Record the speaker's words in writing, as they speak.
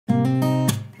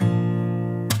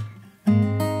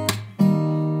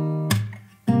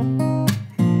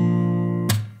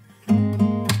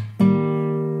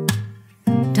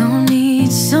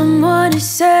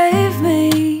save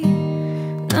me,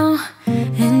 no.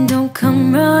 And don't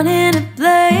come running to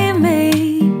blame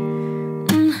me.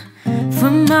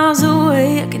 From miles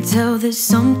away I can tell that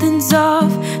something's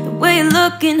off. The way you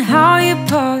look and how you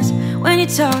pause when you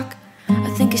talk, I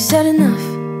think I said enough.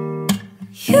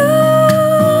 You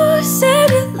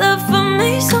said your love for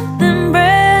me something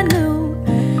brand new.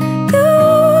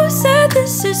 You said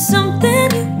this is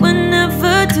something you would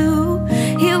never do.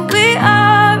 Here we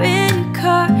are in your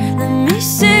car, let me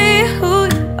see who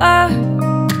you are,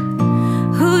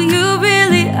 who you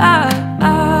really are,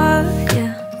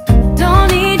 yeah.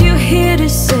 Don't need you here to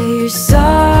say you're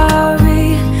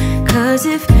sorry, 'cause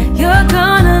if you're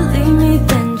gonna leave me,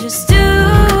 then just do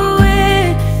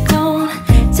it. Don't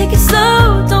take it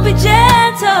slow, don't be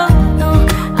gentle, no.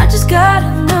 I just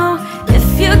gotta know, if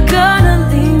you're gonna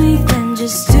leave me, then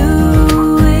just do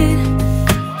it.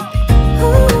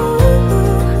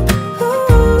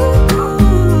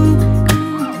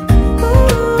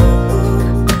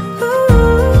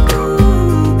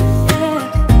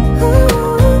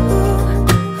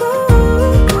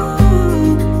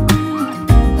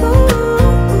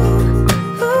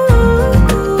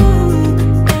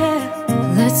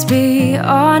 Let's be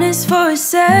honest for a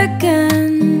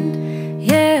second,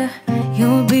 yeah.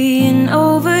 You're being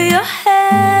over your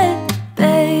head,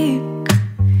 babe,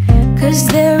 'cause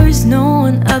there is no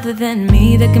one other than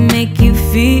me that can make you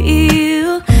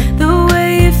feel the way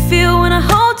you feel when I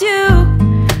hold you.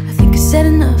 I think I said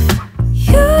enough.